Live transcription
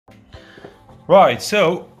Right,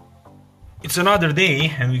 so it's another day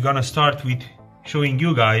and we're gonna start with showing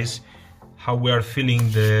you guys how we are filling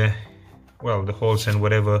the, well, the holes and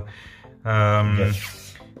whatever,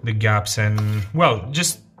 the gaps, and well,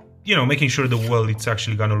 just, you know, making sure the wall, it's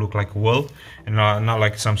actually gonna look like a wall and not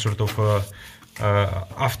like some sort of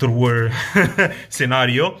afterward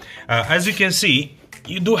scenario. As you can see,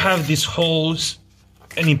 you do have these holes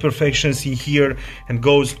and imperfections in here and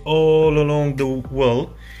goes all along the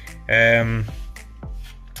wall.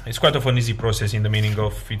 It's quite of an easy process, in the meaning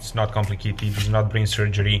of it's not complicated, it's not brain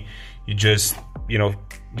surgery. You just, you know,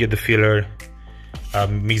 get the filler,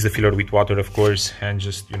 mix the filler with water, of course, and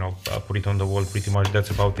just, you know, put it on the wall. Pretty much that's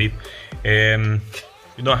about it.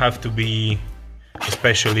 You don't have to be a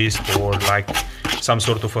specialist or like some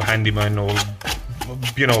sort of a handyman or,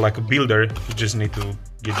 you know, like a builder. You just need to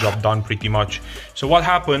get the job done pretty much. So what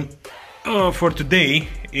happened for today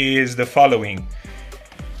is the following.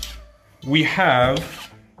 We have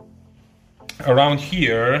around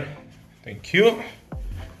here, thank you.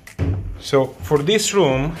 So for this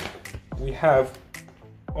room, we have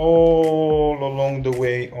all along the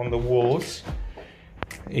way on the walls,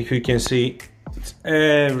 if you can see, it's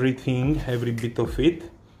everything, every bit of it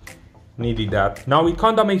needed that. Now it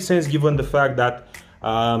kinda makes sense given the fact that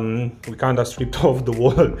we kinda stripped off the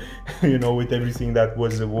wall, you know, with everything that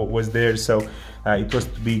was there, so it was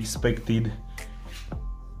to be expected.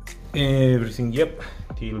 Everything, yep,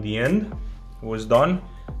 till the end was done.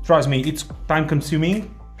 Trust me, it's time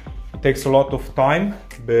consuming, it takes a lot of time,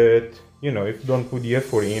 but you know, if you don't put the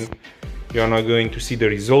effort in, you're not going to see the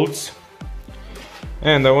results.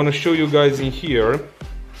 And I want to show you guys in here,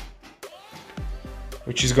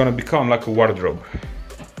 which is gonna become like a wardrobe.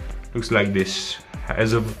 Looks like this,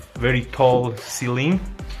 has a very tall ceiling,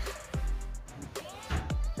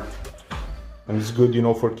 and it's good, you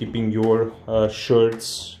know, for keeping your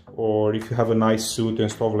shirts, or if you have a nice suit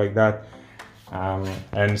and stuff like that,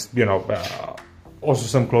 and you know, also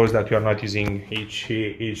some clothes that you are not using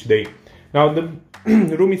each day. Now the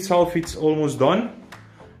room itself, it's almost done.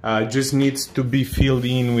 Just needs to be filled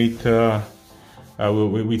in with filler,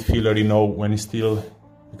 you know, when it's still,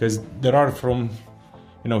 because there are from,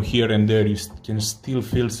 you know, here and there you can still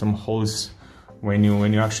feel some holes when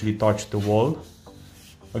you actually touch the wall.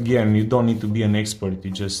 Again, you don't need to be an expert,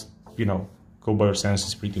 you just, you know, go by your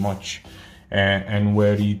senses pretty much, and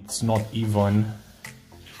where it's not even,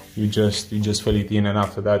 you just fill it in, and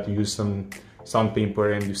after that you use some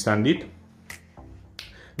sandpaper and you sand it.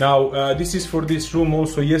 Now this is for this room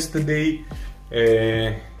also. Yesterday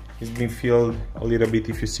it's been filled a little bit,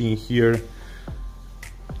 if you see here,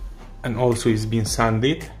 and also it's been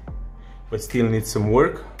sanded, but still needs some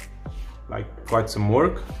work, like quite some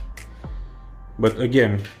work. But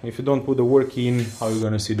again, if you don't put the work in, how are you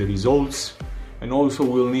gonna see the results? And also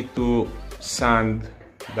we'll need to sand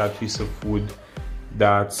that piece of wood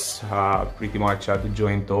that's pretty much at the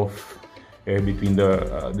joint of between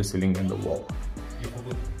the ceiling and the wall.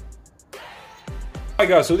 Hi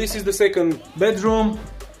guys, so this is the second bedroom.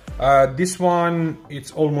 This one, it's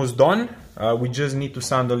almost done. We just need to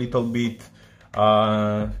sand a little bit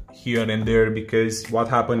here and there, because what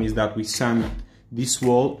happened is that we sand this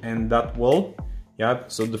wall and that wall. Yeah,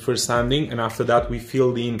 so the first sanding, and after that we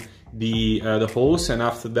filled in the holes, and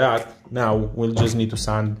after that now we'll just need to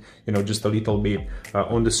sand, you know, just a little bit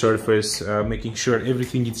on the surface, making sure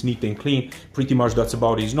everything is neat and clean. Pretty much that's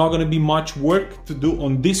about it. It's not going to be much work to do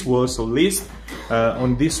on this wall, so least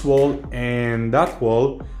on this wall and that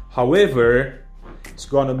wall. However, it's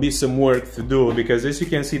going to be some work to do, because as you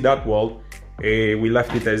can see, that wall we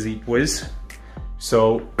left it as it was.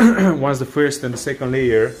 So once the first and the second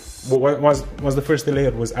layer, once the first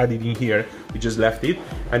layer was added in here, we just left it.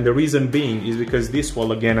 And the reason being is because this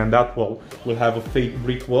wall again and that wall will have a fake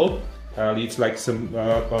brick wall. It's like some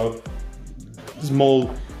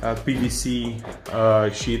small PVC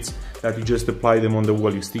sheets that you just apply them on the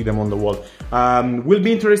wall, you stick them on the wall. Will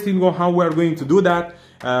be interesting on how we are going to do that,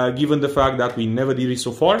 given the fact that we never did it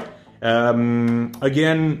so far.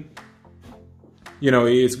 Again, you know,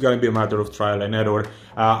 it's gonna be a matter of trial and error.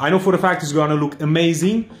 I know for a fact it's gonna look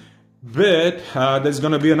amazing, but there's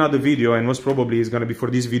gonna be another video, and most probably it's gonna be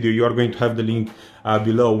for this video. You are going to have the link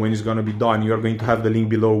below when it's gonna be done. You are going to have the link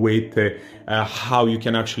below with how you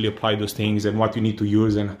can actually apply those things and what you need to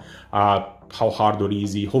use, and how hard or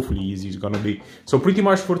easy, hopefully easy, it's gonna be. So pretty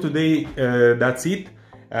much for today, that's it.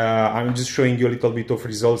 I'm just showing you a little bit of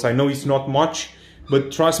results. I know it's not much,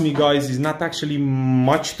 but trust me guys, it's not actually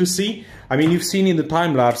much to see. I mean, you've seen in the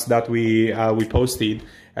time lapse that we posted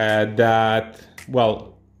that,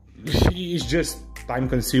 well, it's just time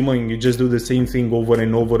consuming. You just do the same thing over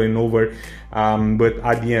and over and over, but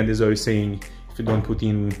at the end, as I was saying, you don't put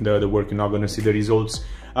in the work, you're not gonna see the results.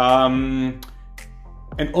 And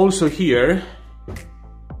also here,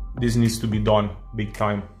 this needs to be done big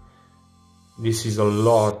time. This is a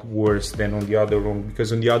lot worse than on the other room,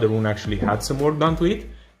 because on the other room actually had some work done to it,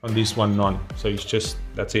 on this one none. So it's just,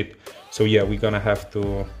 that's it. So yeah, we're gonna have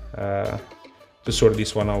to sort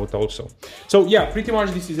this one out also. So yeah, pretty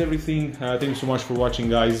much this is everything. Thank you so much for watching,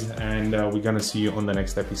 guys, and we're gonna see you on the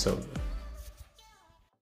next episode.